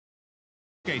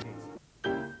Skating.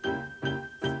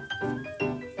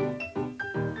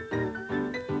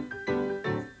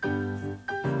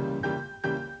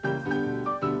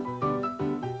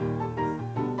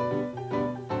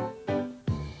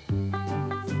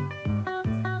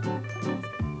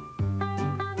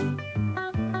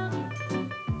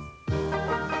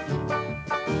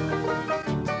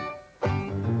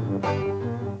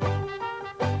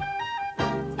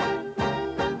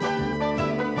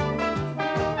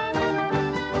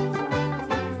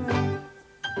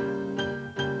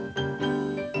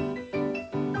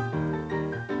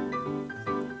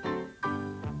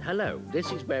 Hello,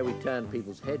 this is where we turn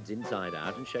people's heads inside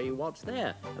out and show you what's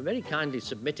there. And very kindly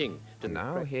submitting to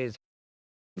Now here's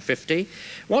 50.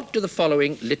 What do the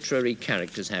following literary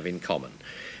characters have in common?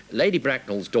 Lady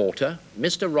Bracknell's daughter,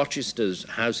 Mr. Rochester's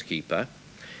housekeeper,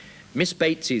 Miss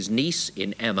Bates's niece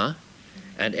in Emma,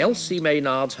 and Elsie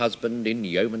Maynard's husband in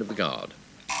Yeoman of the Guard.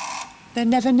 They're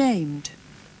never named.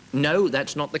 No,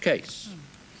 that's not the case.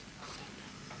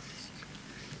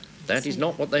 That is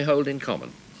not what they hold in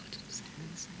common.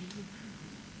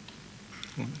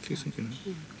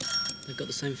 They've got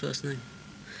the same first name.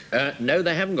 No,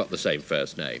 they haven't got the same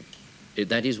first name.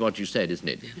 That is what you said, isn't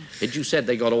it? Yeah. If you said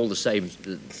they got all the same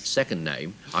second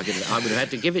name, I would have had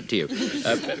to give it to you.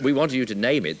 We wanted you to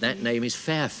name it. That name is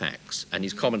Fairfax and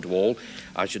is common to all.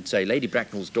 I should say Lady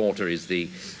Bracknell's daughter is the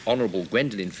Honourable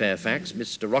Gwendolen Fairfax,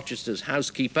 Mr. Rochester's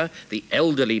housekeeper, the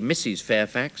elderly Mrs.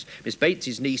 Fairfax, Miss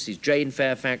Bates's niece is Jane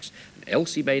Fairfax, and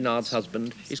Elsie Maynard's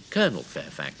husband is Colonel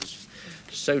Fairfax.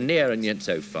 So near and yet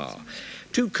so far.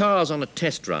 Two cars on a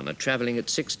test run are travelling at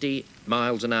 60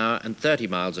 miles an hour and 30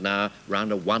 miles an hour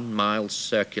round a 1 mile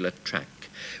circular track.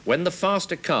 When the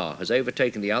faster car has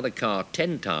overtaken the other car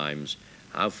 10 times,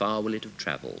 how far will it have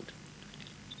travelled?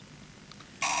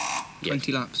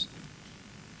 20 laps.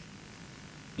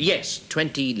 Yes,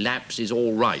 20 laps is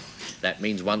all right. That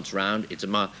means once round it's a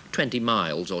mile, 20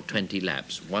 miles or 20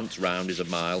 laps. Once round is a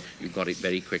mile. You've got it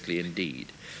very quickly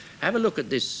indeed. Have a look at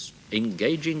this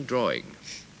engaging drawing.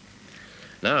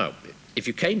 Now, if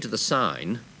you came to the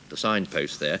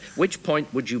signpost there, which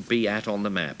point would you be at on the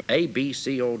map? A, B,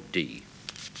 C, or D?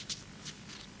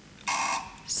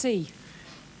 C.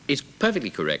 It's perfectly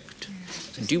correct.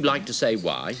 Do you like to say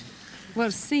why?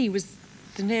 Well, C was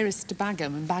the nearest to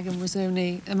Bagham, and Bagham was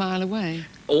only a mile away.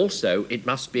 Also, it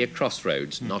must be a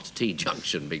crossroads, not a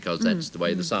T-junction, because that's the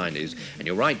way the sign is. And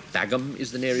you're right, Bagham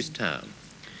is the nearest town.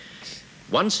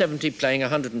 170 playing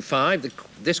 105.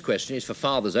 This question is for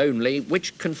fathers only.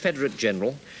 Which Confederate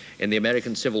general in the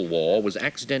American Civil War was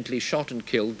accidentally shot and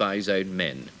killed by his own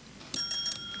men?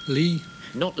 Lee.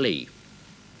 Not Lee.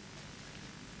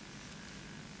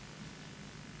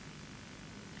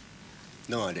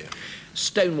 No idea.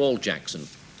 Stonewall Jackson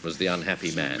was the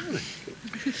unhappy man.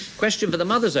 Question for the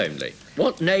mothers only.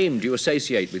 What name do you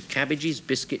associate with cabbages,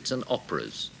 biscuits and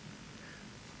operas?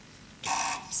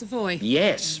 Savoy.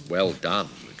 Yes, well done,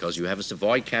 because you have a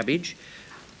Savoy cabbage,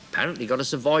 apparently got a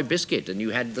Savoy biscuit, and you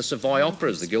had the Savoy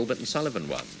operas, the Gilbert and Sullivan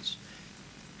ones.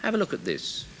 Have a look at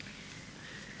this.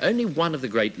 Only one of the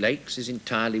Great Lakes is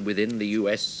entirely within the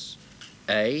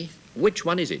USA. Which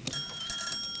one is it?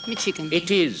 Michigan. It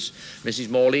is, Mrs.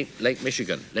 Morley, Lake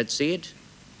Michigan. Let's see it.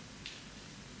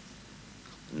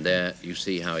 And there you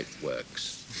see how it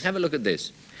works. Have a look at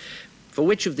this. For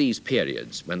which of these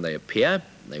periods, when they appear,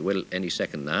 they will any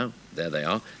second now, there they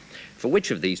are, for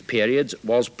which of these periods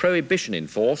was prohibition in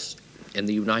force in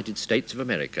the United States of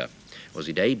America? Was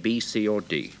it A, B, C, or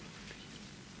D?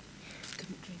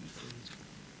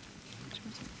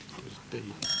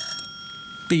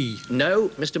 B. No,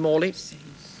 Mr. Morley? Is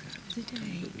it A?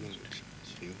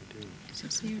 Is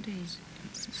it C or D?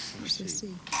 What's the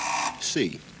C?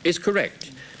 C. Is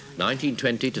correct.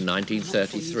 1920 to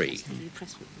 1933.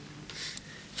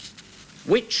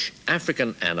 Which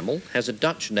African animal has a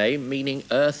Dutch name meaning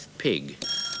earth pig?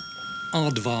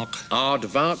 Aardvark.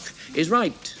 Aardvark is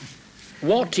right.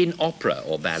 What in opera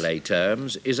or ballet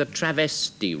terms is a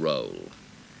travesti role?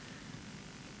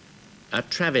 A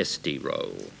travesti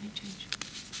role.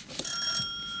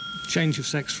 Change of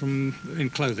sex from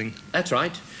in clothing. That's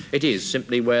right. It is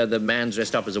simply where the man's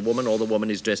dressed up as a woman or the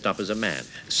woman is dressed up as a man.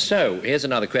 So, here's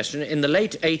another question. In the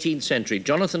late 18th century,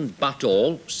 Jonathan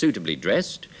Buttall, suitably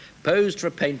dressed, posed for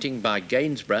a painting by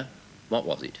Gainsborough. What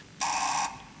was it?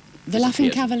 The Laughing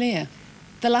Cavalier.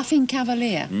 The Laughing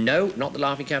Cavalier. No, not the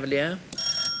Laughing Cavalier.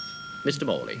 Mr.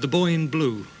 Morley. The Boy in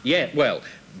Blue. Yeah, well,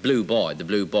 Blue Boy, the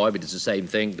Blue Boy, but it's the same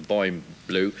thing, The Boy in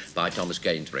Blue by Thomas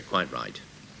Gainsborough, quite right.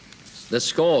 The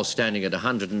score standing at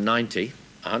 190,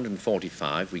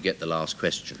 145, we get the last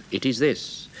question. It is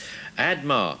this.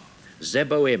 Admar,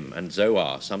 Zeboim and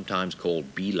Zoar, sometimes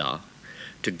called Bila,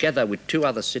 together with two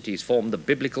other cities, formed the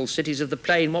biblical cities of the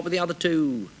plain. What were the other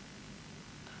two?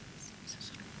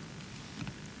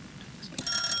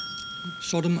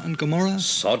 Sodom and Gomorrah.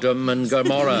 Sodom and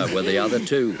Gomorrah were the other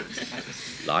two.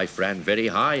 Life ran very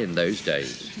high in those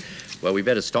days. Well, we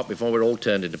better stop before we're all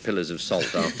turned into pillars of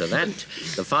salt after that.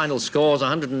 The final score's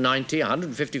 190,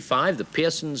 155. The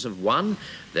Pearsons have won.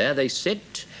 There they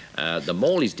sit. The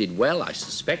Morleys did well. I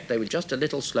suspect they were just a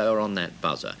little slower on that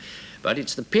buzzer. But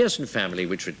it's the Pearson family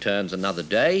which returns another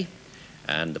day,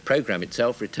 and the programme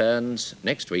itself returns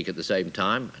next week at the same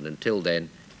time. And until then,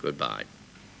 goodbye.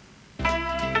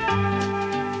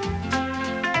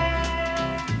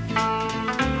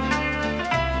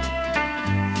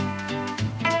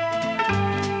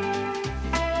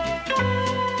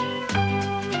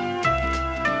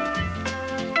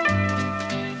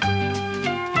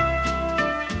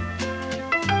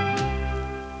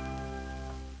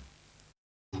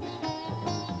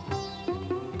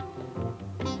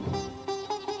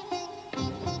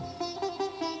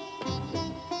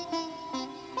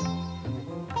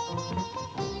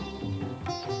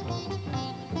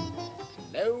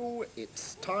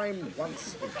 It's time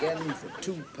once again for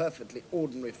two perfectly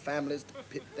ordinary families to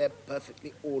pit their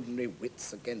perfectly ordinary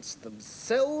wits against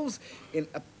themselves in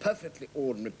a perfectly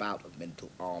ordinary bout of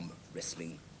mental arm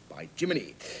wrestling by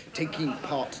Jiminy. Taking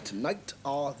part tonight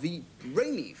are the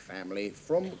Brainy family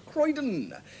from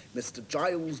Croydon. Mr.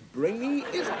 Giles Brainy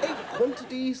is a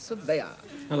quantity surveyor.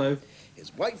 Hello.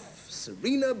 His wife,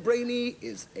 Serena Brainy,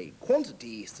 is a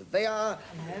quantity surveyor,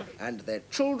 and their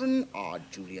children are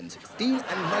Julian, 16, and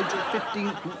Nigel, 15,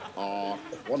 who are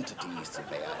quantity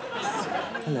surveyors.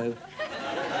 Hello.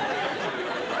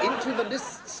 Into the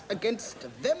lists against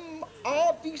them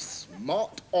are the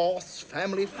Smart Arse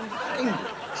family from Cambridge.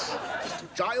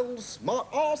 Mr. Giles Smart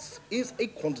Arse is a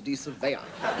quantity surveyor.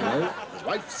 Hello. His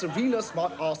wife, Serena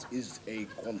Smart Arse, is a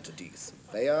quantity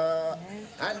surveyor.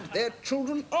 And their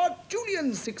children are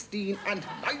Julian, 16, and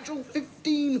Nigel,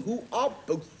 15, who are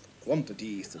both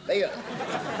quantity surveyors.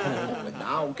 We're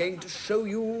now going to show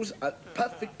you a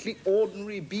perfectly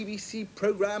ordinary BBC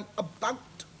programme about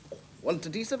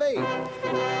quantity surveying.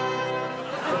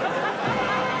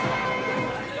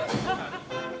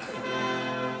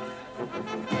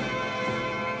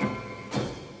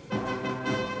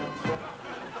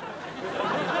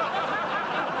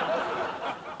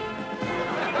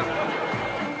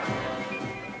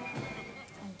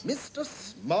 Mr.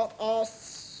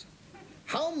 Smartass,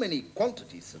 how many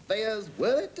quantity surveyors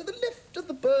were to the left of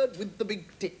the bird with the big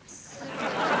tits?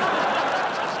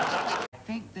 I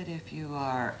think that if you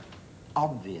are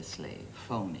obviously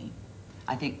phony,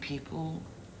 I think people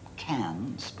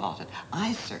can spot it.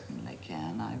 I certainly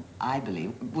can. I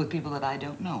believe, with people that I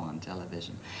don't know on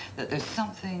television, that there's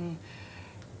something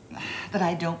that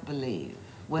I don't believe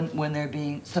when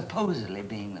they're supposedly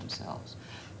being themselves.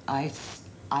 I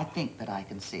think that I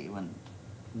can see when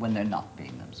they're not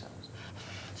being themselves.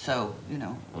 So, you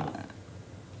know.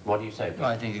 What do you say?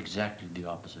 I think exactly the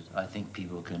opposite. I think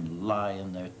people can lie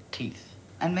in their teeth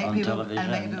and make on people,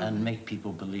 television and make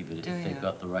people believe it if they've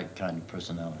got the right kind of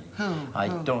personality. I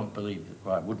don't believe it.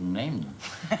 Well, I wouldn't name them.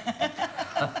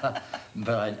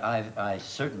 But I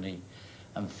certainly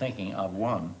am thinking of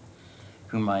one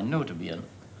whom I know to be an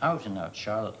out-and-out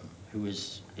charlatan who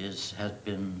has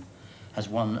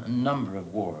won a number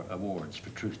of awards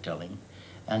for truth-telling,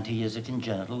 and he is a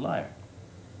congenital liar.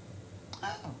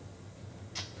 Oh.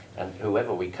 And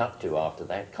whoever we cut to after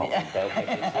that comment, they'll make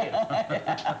it here.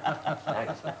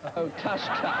 Oh, tush,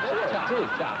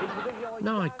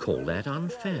 Now, I call that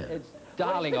unfair. It's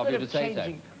darling of you to say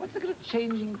so. What's the good of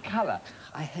changing colour?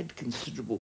 I had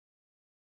considerable